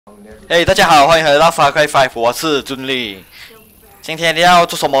嘿，大家好，欢迎来到 Far Cry 5，我是 Zunlee。今天你要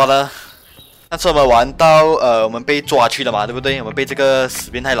做什么呢？上次我们玩到我们被抓去了嘛，对不对？我们被这个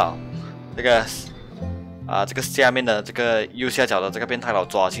死变态佬，这个这个下面的这个右下角的这个变态佬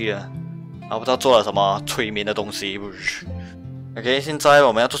抓去了，然后不知道做了什么催眠的东西，不是 ？OK， 现在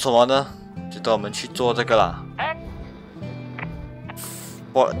我们要做什么呢？就等我们去做这个啦。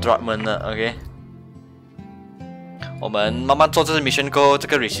Fort Drummond 的 OK。 我们慢慢做这个 mission 过后，这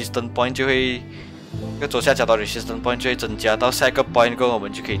个 resistance point 就会，这个左下角的 resistance point 就会增加到下一个 point 过后，我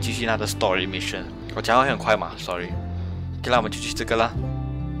们就可以继续它的 story mission。我讲话会很快嘛 ，sorry。OK， 那我们就去这个啦。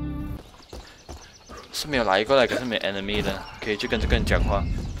是没有来过来，可是没有 enemy 的，可以去跟这个人讲话。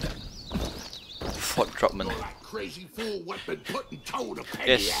Fort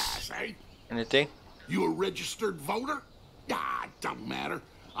Drummond。Yes. Anything? You a registered voter? Ah, it don't matter.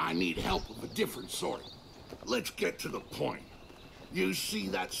 I need help of a different sort. Let's get to the point. You see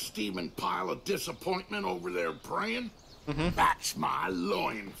that steaming pile of disappointment over there praying? That's my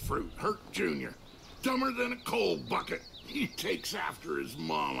loin fruit, Hurt Jr. Dumber than a coal bucket. He takes after his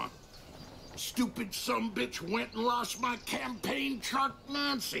mama. Stupid sumbitch went and lost my campaign truck,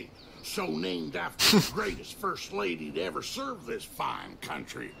 Nancy. So named after the greatest first lady to ever serve this fine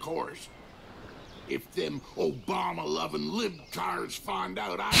country, of course. If them Obama-loving libtards find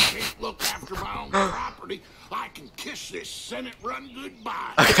out I can't look after my own property, I can kiss this Senate run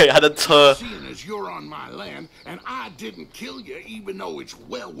goodbye. Okay, Seeing as you're on my land, and I didn't kill you, even though it's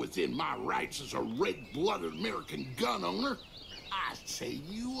well within my rights as a red-blooded American gun owner, I say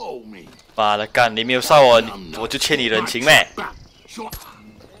you owe me. 妈的，干！你没有杀我，我就欠你人情咩？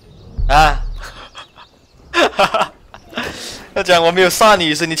啊！他讲我没有杀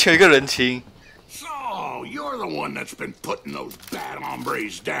你，是你欠一个人情。 Oh, you're the one that's been putting those bad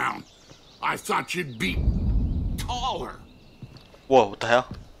hombres down. I thought you'd be taller. Whoa, what the hell?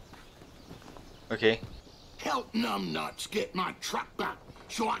 Okay. Help numbnuts get my truck back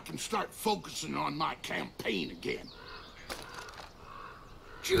so I can start focusing on my campaign again.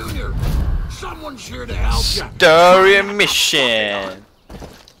 Junior, someone's here to help you. Story mission.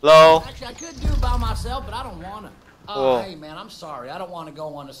 Hello. Actually, I could do it by myself, but I don't want to. Whoa. Hey man, I'm sorry. I don't want to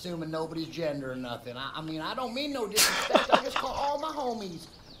go on assuming nobody's gender or nothing. I mean, I don't mean no disrespect. I just call all my homies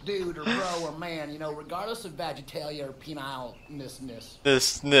dude or bro or man, you know, regardless of vegetalia or penile-ness.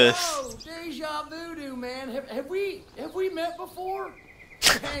 Oh, deja voodoo, man. Have we met before?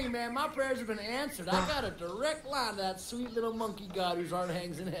 Hey man, my prayers have been answered. I got a direct line to that sweet little monkey god whose heart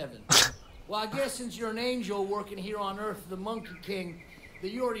hangs in heaven. Well, I guess since you're an angel working here on Earth, the Monkey King, that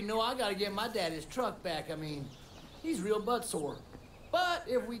you already know I gotta get my daddy's truck back. I mean, he's real butt sore. But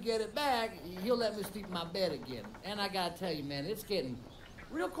if we get it back, he'll let me sleep in my bed again. And I gotta tell you, man, it's getting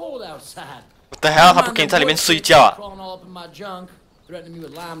real cold outside. What the hell? 他不给你在里面睡觉啊 Crawling all up in my junk, threatening me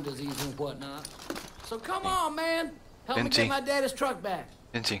with Lyme disease and whatnot. So come on, man, help me get my daddy's truck back.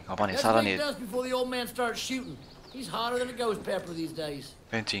 别紧，我帮你 That's 杀到 what 你 he。does before the old man starts shooting. He's hotter than a ghost pepper these days.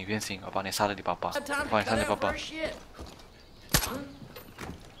 别紧，别紧，我帮你杀了你爸爸。 Got time 我 to 帮你杀 cut 你爸 out 爸 for shit.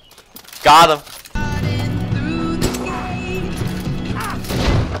 Got him.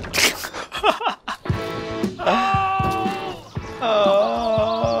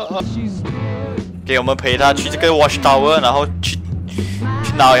 给我们陪他去这个 Watch Tower， 然后去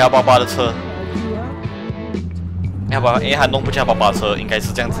拿他爸爸的车。因为他弄不进他爸爸的车，应该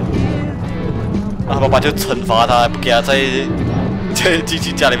是这样子。那他爸爸就惩罚他，不给他在进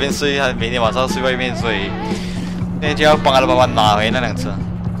去家里面睡，他每天晚上睡外面，所以现在就要帮他的爸爸拿回那辆车。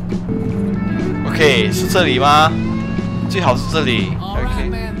OK， 是这里吗？最好是这里。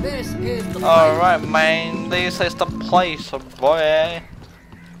OK。Alright, man, this is the place, boy.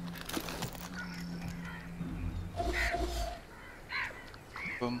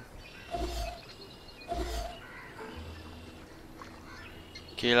 Boom.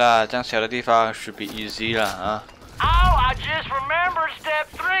 OK 啦，这样小的地方 should be easy 啦啊。Oh, I just remembered step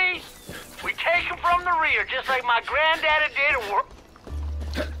 3. We take him from the rear, just like my granddaddy did.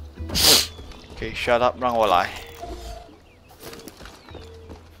 OK, shut up， 让我来。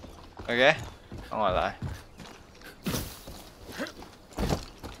OK， 让我来。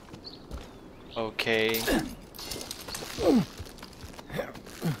OK。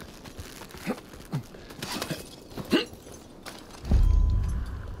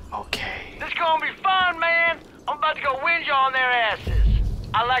This gonna be fun, man. I'm about to go whinge on their asses.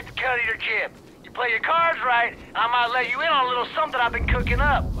 I like to cut your jib. You play your cards right, and I might let you in on a little something I've been cooking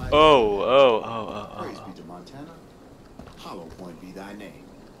up. Praise be to Montana. Hollow point be thy name.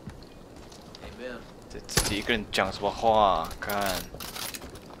 Amen. 自己一个人讲什么话？看，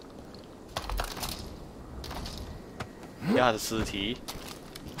要他的尸体。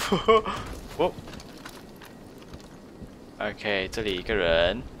哦 ，OK， 这里一个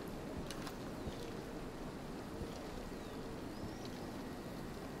人。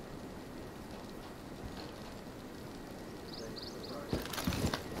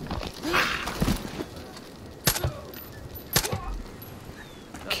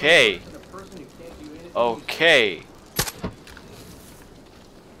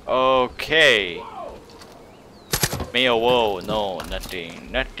OK， 没有哦 ，No nothing.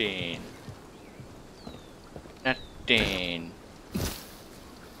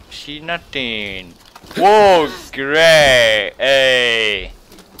 She nothing. Whoa, great! 哎，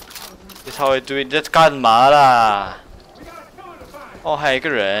你稍微注意在干嘛啦？哦，还有一个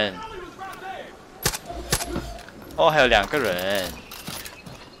人。哦，还有2个人。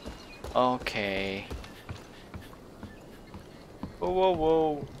OK。哇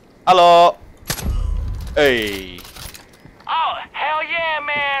 ，Hello。哎。Oh, hell yeah,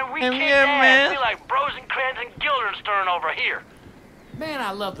 man. We Hell kick yeah, ass. man. We like Rosencrantz and Guildenstern over here. Man,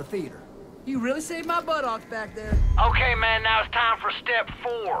 I love the theater. You really saved my buttocks back there. Okay, man, now it's time for step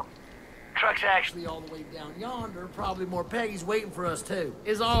 4. Truck's actually... Actually, all the way down yonder, probably more Peggy's waiting for us, too.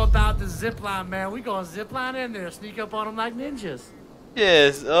 It's all about the zip line, man. We gonna zip line in there, sneak up on them like ninjas.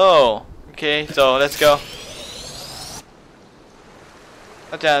 Yes. Oh. Okay. So let's go.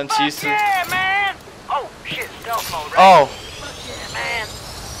 那这样其 Fuck 实 yeah, man! Oh, shit, stealth mode, right? 哦 Fuck yeah, man.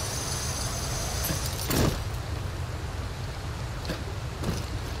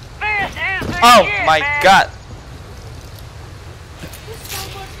 This is the Oh shit, my man. God. It's so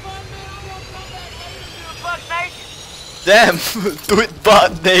much fun, man. I won't come back later. Fuck naked. Damn. Do it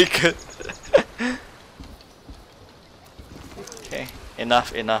butt naked. Okay.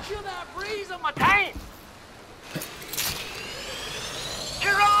 Enough. Feel that breeze on my tank.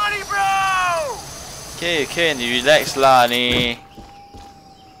 Girardi, bro! Okay, 你 relax 啦你。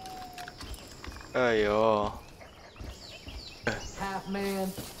哎呦。 Half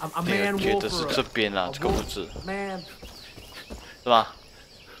man. I'm a 没有 man 觉 wolf 得是 or 这 a 边啦，这个不是， man. 是吧？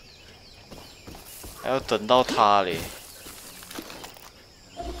还要等到他嘞。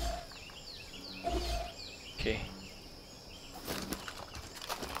OK，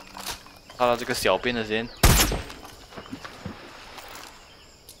 到了这个小便的时间。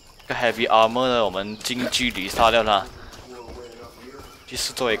这个 heavy armor 呢，我们近距离杀掉他。去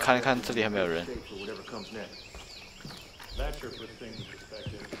四周围看一看，这里还没有人。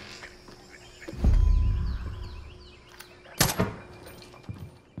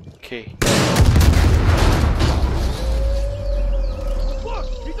 OK。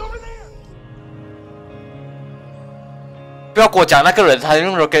不要跟我讲那个人，他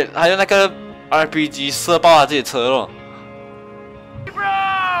用 rocket， 他用那个 RPG 射爆他自己车了。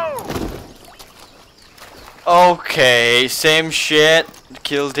 Bro! Okay, same shit.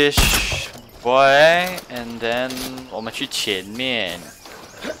 Kill this boy, and then 我们去前面。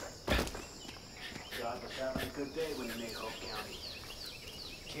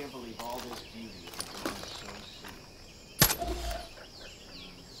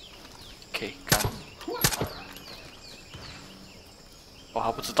OK， 干。我还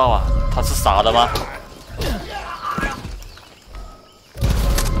不知道啊，他是傻的吗？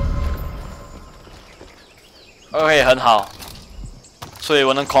 OK， 很好，所以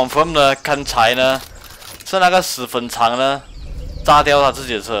我能 confirm 呢，刚才呢是那个死粉肠呢炸掉他自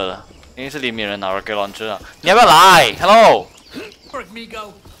己的车了，因为是里面人拿 rocket launcher 啊。你要不要来 ？Hello。 Work,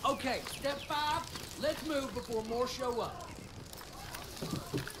 Migo. Okay, step 5. Let's move before more show up.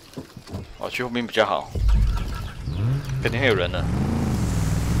 我去后面比较好，肯定会有人的。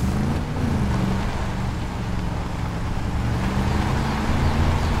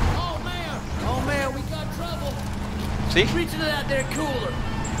 Oh man, we got trouble. See？ Reach into that there cooler.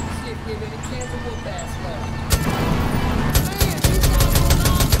 See if we have any cans of whoop ass left.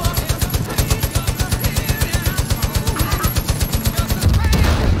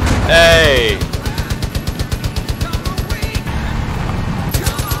 Hey.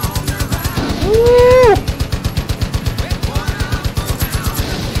 Woo.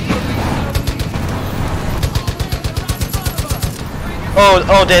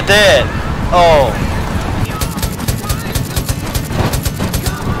 Oh, they're dead. Oh.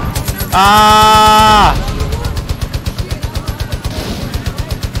 Ah.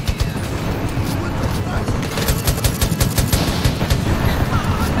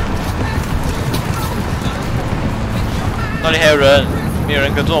那里还有人，没有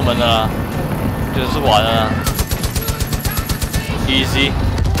人跟着我们的啦，就是完了啦。Easy。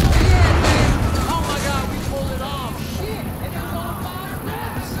 Oh my god, we pulled it off. Shit, and it was on 5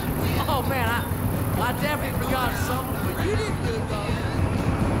 reps. Oh man, I definitely forgot something, but you did good though.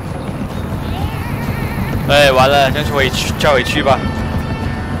 哎，完了，这样回去叫回去吧。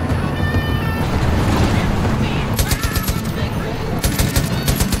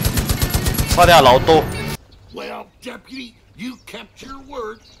杀掉老多。 Well, Deputy, you kept your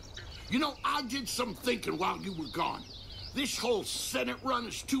word. You know, I did some thinking while you were gone. This whole Senate run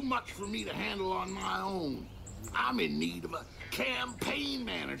is too much for me to handle on my own. I'm in need of a campaign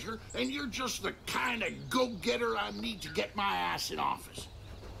manager, and you're just the kind of go-getter I need to get my ass in office.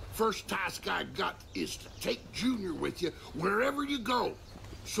 First task I've got is to take Junior with you wherever you go,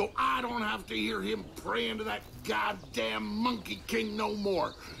 so I don't have to hear him praying to that goddamn Monkey King no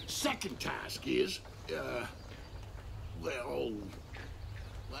more. Second task is, well,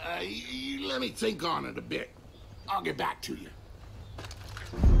 let me think on it a bit. I'll get back to you.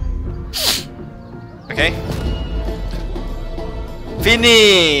 Okay.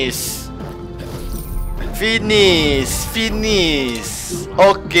 Finish.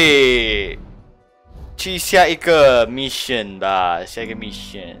 OK. 去下一个 mission 吧，下一个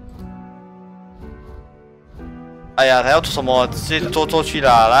mission。哎呀，他要做什么？直接做去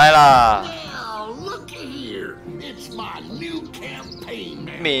啦，来啦。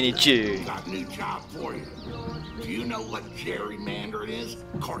 Manager. Got a new job for you. Do you know what gerrymandering is?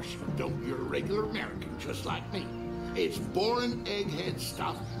 Of course you don't. You're a regular American, just like me. It's boring egghead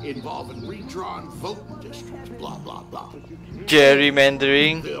stuff involving redrawn voting districts, blah, blah, blah.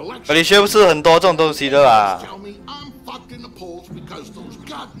 Gerrymandering. 马来西亚不是很多这种东西的吧 Tell me I'm fucked in the polls because those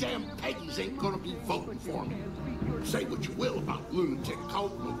goddamn Peggies ain't gonna be voting for me. Say what you will about lunatic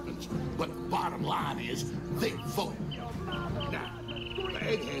cult movements, but the bottom line is they vote. Now, the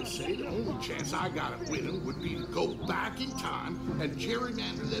eggheads say the only chance I got at winning would be to go back in time and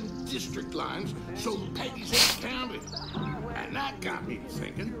gerrymander them district lines so the Peggies ain't counted. And that got me to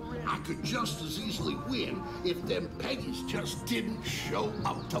thinking I could just as easily win if them Peggies just didn't show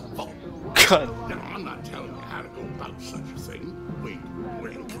up to vote. Now, I'm not telling you how to go about such a thing. Wink,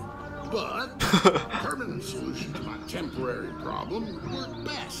 wink. But permanent solution to my temporary problem would work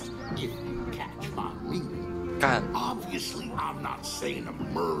best if you catch my meaning. Obviously, I'm not saying to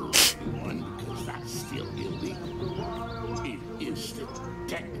murder anyone because that's still illegal. It is still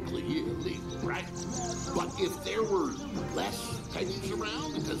technically illegal, right? But if there were less Peggies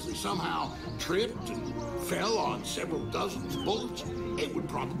around because they somehow tripped and fell on several dozens of bullets, it would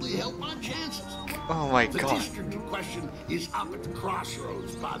probably help my chances. Oh my The god. district in question is up at the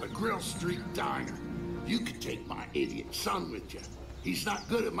crossroads by the Grill Street Diner. You could take my idiot son with you. He's not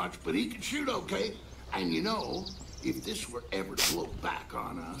good at much, but he can shoot okay. And you know, if this were ever to blow back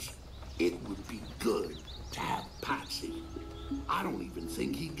on us, it would be good to have Patsy. I don't even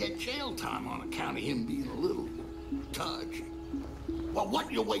think he'd get jail time on account of him being a little touchy. Well, what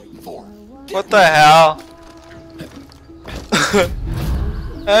you waiting for? What the hell?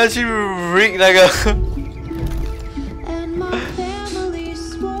 还要去 rig 那个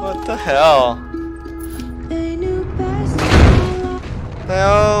What the hell?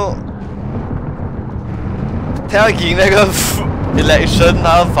 他要赢那个 election，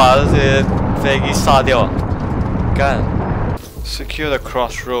 然后把这些飞机杀掉。干 ，secure the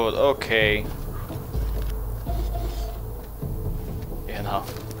crossroad， OK， 也很好。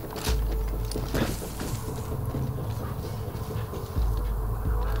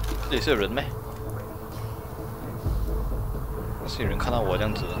这里是有人没？是有人看到我这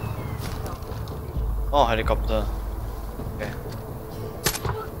样子的。哦 ，helicopter。OK。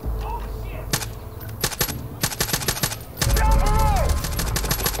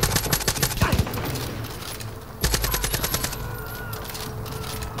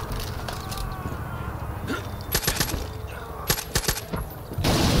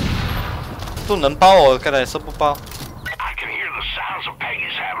 都能包我，刚才是不包。 I can hear the sounds of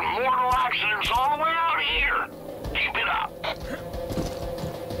Peggy's having mortal accidents all the way out here. Keep it up.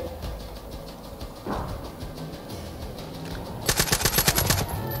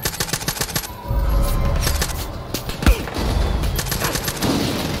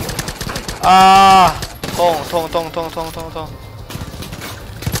 Ah, 痛！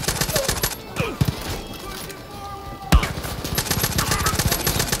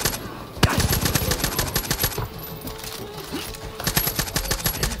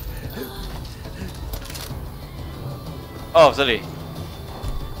哦，这里。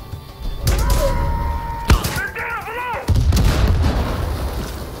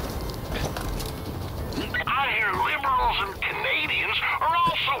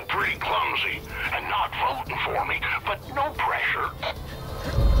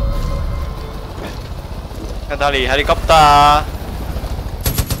 看哪里 helicopter？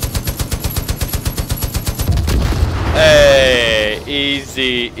 哎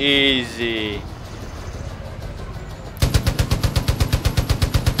 ，easy。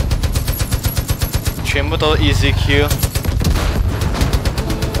全部都是 easy kill。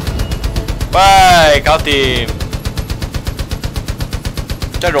喂，搞定！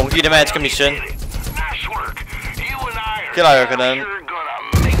这容易的咩？这个 mission？ 接下来有可能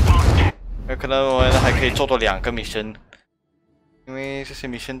我们还可以做多2个 mission， 因为这些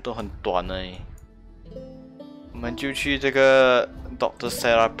mission 都很短而已。我们就去这个 Dr.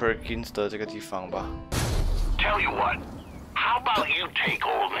 Sarah Perkins 的这个地方吧。Tell you what, how about you take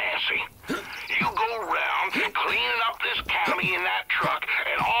old Nancy? You go around cleaning up this county in that truck,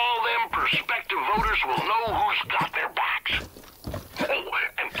 and all them prospective voters will know who's got their backs. Oh,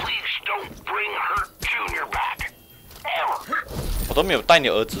 and please don't bring Hurt Jr. back. Ever. 我都没有带你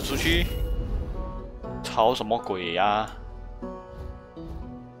儿子出去，吵什么鬼呀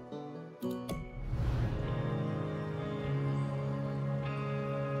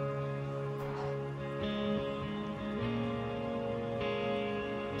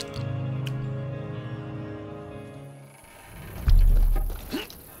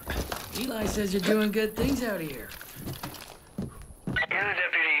？Eli says you're doing good things out here. You're the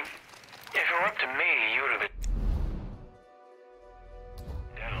deputy. If it were up to me, you would have been.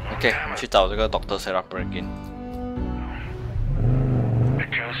 OK， 我们去找这个 Dr. Sarah Perkins。 But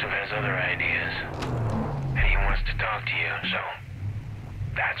Joseph has other ideas, and he wants to talk to you, so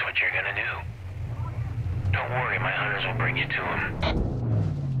that's what you're gonna do. Don't worry, my hunters will bring you to him.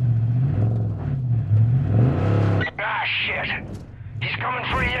 Ah, shit! He's coming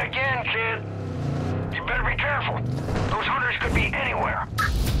for you again, kid. You better be careful. Those hunters could be anywhere.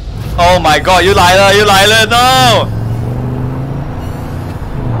 Oh my god！ 又来了 ！No！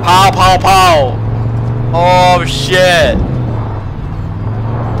 跑 ！Oh shit！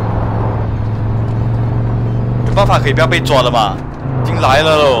 有办法可以不要被抓了吗？已经来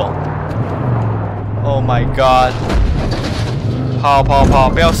了喽 ！Oh my god！ 跑！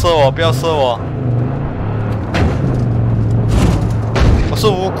不要射我！我是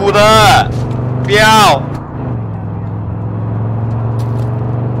无辜的，不要！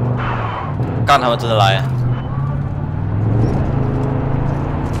干他们真的来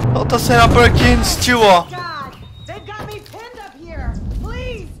！Dr. Sarah Perkins， 救我 God, they've got me pinned up here.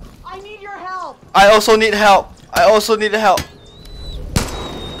 Please, I need your help.！I also need help.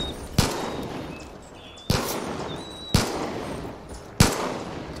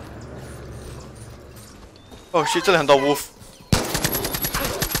 Oh shit！ 这里很多 wolf。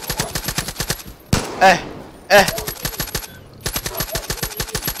哎！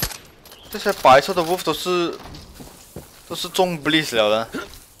这些白色的 wolf 都是中 bleach 了的。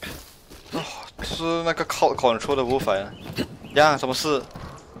哦，是那个control 的 wolf 来的。呀，什么事？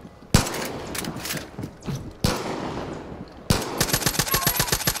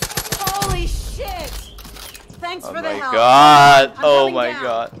 Holy shit! Thanks Oh for the my help. god! I'm Oh coming my down.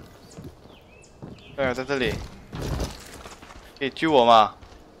 god! 哎，在这里，可以救我吗？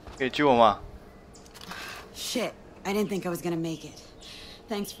 Shit, I didn't think I was gonna make it.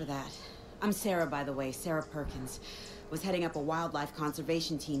 Thanks for that. I'm Sarah, by the way, Sarah Perkins. Was heading up a wildlife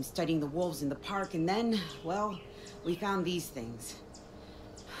conservation team studying the wolves in the park, and then, well, we found these things.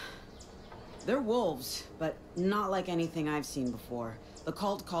 They're wolves, but not like anything I've seen before. The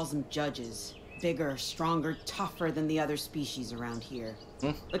cult calls them judges. Bigger, stronger, tougher than the other species around here.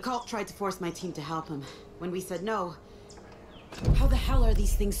 The cult tried to force my team to help him. When we said no, how the hell are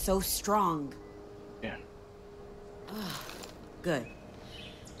these things so strong? Yeah. Good.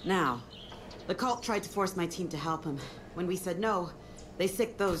 Now, the cult tried to force my team to help him. When we said no, they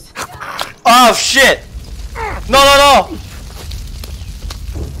sicked those. Oh shit! No!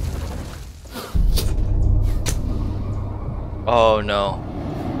 Oh no.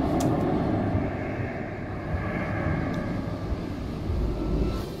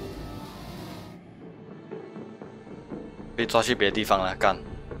 被抓去别的地方了，干！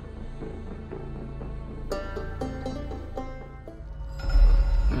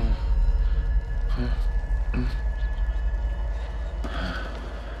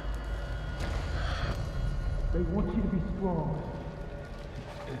 They want you to be strong.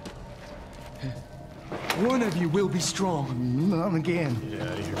 One of you will be strong. Not again. Get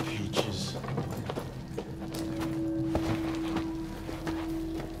out of here, Peaches.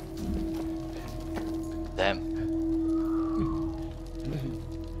 Damn.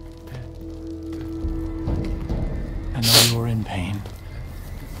 I know you are in pain.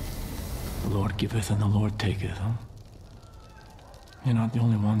 The Lord giveth and the Lord taketh, huh? You're not the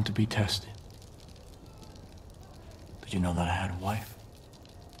only one to be tested. Did you know that I had a wife?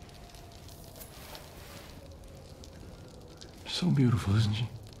 So beautiful, isn't she?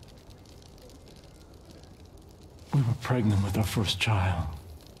 We were pregnant with our first child.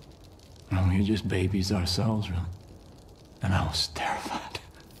 And we were just babies ourselves, really. And I was terrified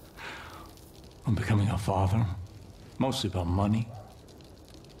of becoming a father, mostly about money.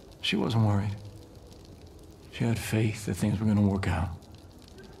 She wasn't worried. She had faith that things were going to work out.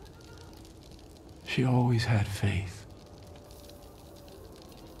 She always had faith.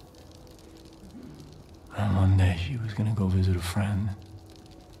 And one day she was going to go visit a friend.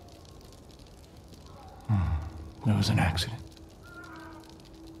 There was an accident.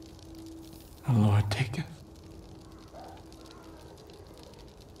 The Lord taketh.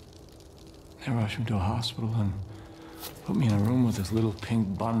 They rushed me to a hospital and put me in a room with this little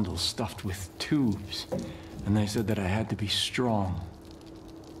pink bundle stuffed with tubes. And they said that I had to be strong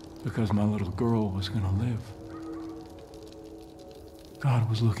because my little girl was going to live. God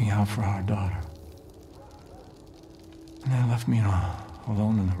was looking out for our daughter. And they left me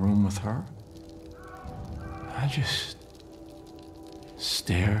alone in the room with her. I just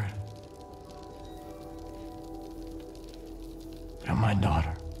stared at my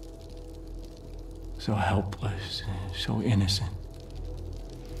daughter. So helpless, so innocent.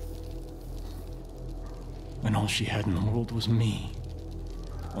 And all she had in the world was me.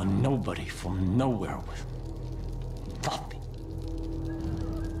 A nobody from nowhere with nothing.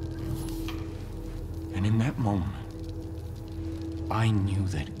 And in that moment, I knew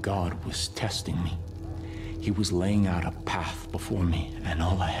that God was testing me. He was laying out a path before me, and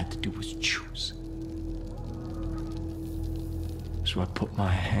all I had to do was choose. So I put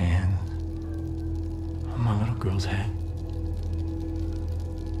my hand on my little girl's head,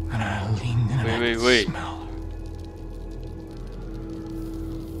 and I leaned in and I could smell her.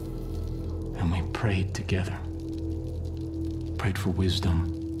 And we prayed together. Prayed for wisdom.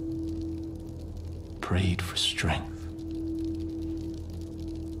 Prayed for strength.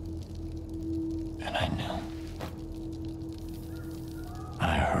 And I knew.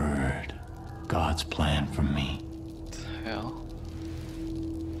 I heard God's plan for me. Hell.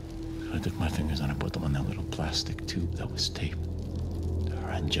 So I took my fingers and I put them on that little plastic tube that was taped to her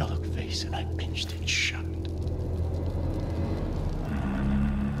angelic face, and I pinched it shut.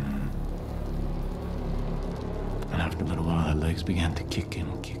 And after a little while, her legs began to kick in.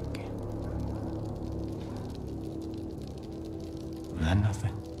 And then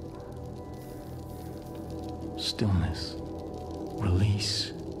nothing. Stillness.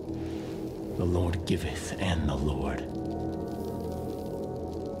 Release. The Lord giveth, and the Lord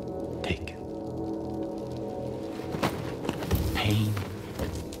taketh. Pain,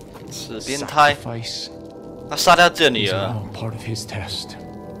 死变态， sacrifice, 他杀掉自己的女 these are 儿。 all part of his test.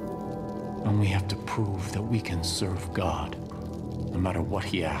 And we have to prove that we can serve God, no matter what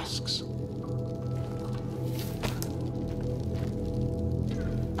he asks.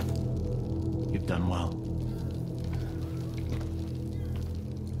 You've done well.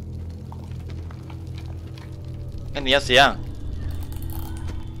 And 你要怎样？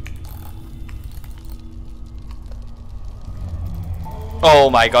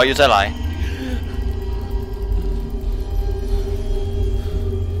 Oh my god！ 又再来。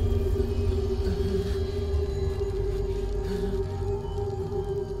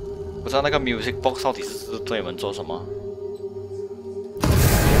不知道那个 music box 到底是对你们做什么？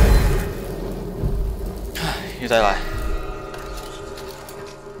唉，又再来。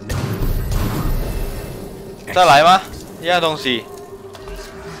再来吗？一样东西。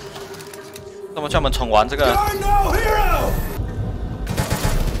那么叫我们重玩这个。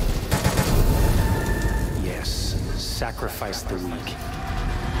 Sacrifice the weak.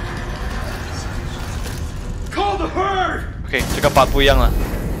 Call the herd! OK， 这个版不一样了。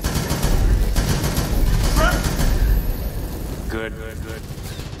 Good.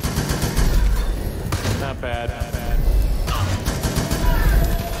 Not bad.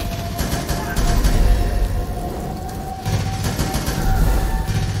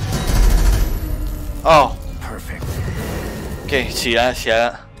 Oh. Perfect. OK， 起来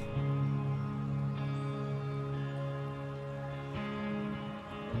了。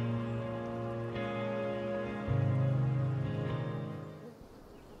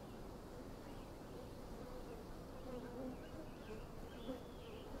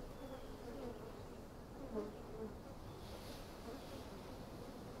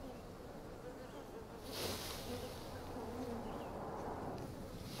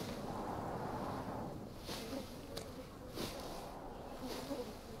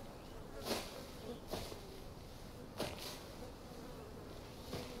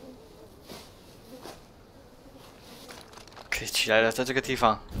 起来了，在这个地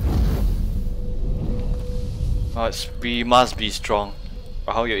方。We must be strong。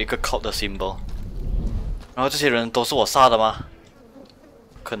然后有一个 cult 的 symbol。然后这些人都是我杀的吗？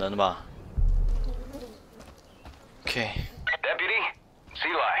可能吧。OK。Deputy,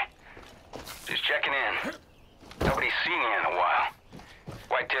 Zunlee. Just checking in. Nobody's seen you in a while.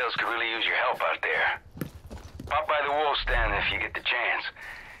 Whitetails could really use your help out there. Pop by the wolf stand if you get the chance.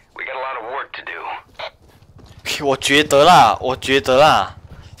 We got a lot of work to do. 我觉得啦，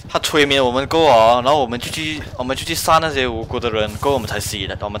他催眠我们过哦，然后我们就去杀那些无辜的人，过后我们才起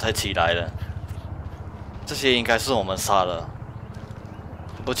来的。这些应该是我们杀的，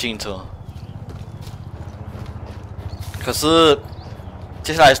不清楚。可是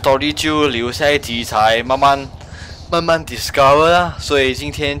接下来 story 就留下一集才慢慢 discover 啦，所以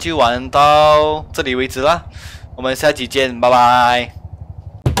今天就玩到这里为止啦，我们下集见，拜拜。